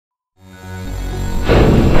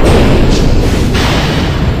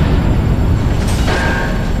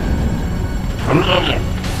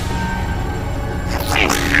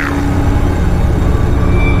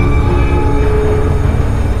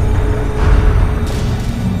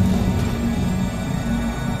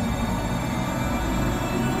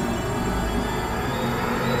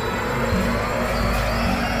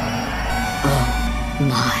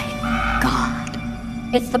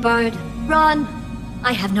It's the bird. Run!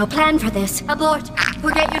 I have no plan for this. Abort!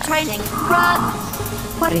 Forget your training. Run!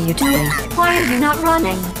 What are you doing? Why are you not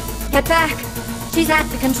running? Get back! She's at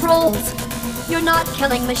the controls. You're not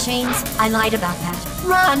killing machines. I lied about that.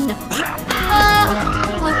 Run! Ah!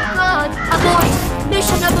 Oh God! Abort!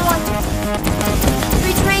 Mission abort!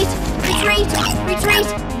 Retreat! Retreat! Retreat!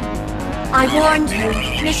 I warned you.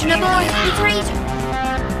 Mission abort! Retreat!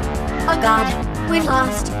 Oh God! We've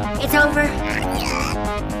lost. It's over.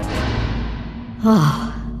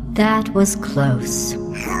 Oh, that was close.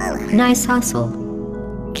 Nice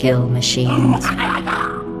hustle. Kill machines.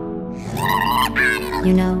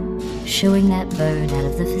 You know, shooing that bird out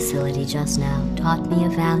of the facility just now taught me a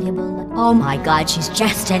valuable... Oh my God, she's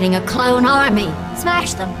gestating a clone army!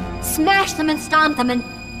 Smash them! Smash them and stomp them and...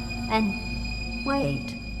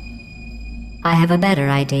 wait. I have a better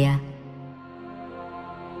idea.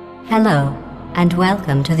 Hello, and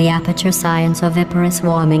welcome to the Aperture Science Oviparous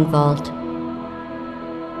Warming Vault.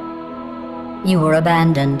 You were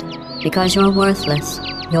abandoned because you're worthless.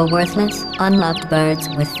 You're worthless, unloved birds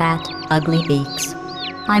with fat, ugly beaks.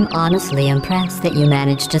 I'm honestly impressed that you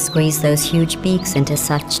managed to squeeze those huge beaks into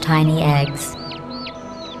such tiny eggs.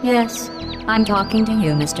 Yes, I'm talking to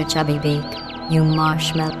you, Mr. Chubby Beak. You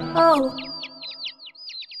marshmallow. Oh!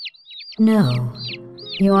 No,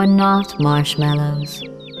 you're not marshmallows,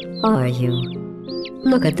 are you?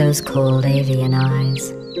 Look at those cold avian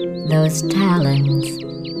eyes, those talons,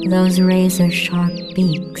 those razor-sharp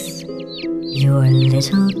beaks. You're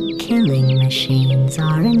little killing machines,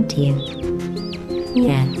 aren't you?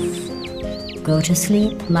 Yes. Go to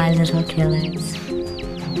sleep, my little killers.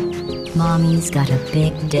 Mommy's got a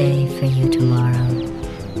big day for you tomorrow.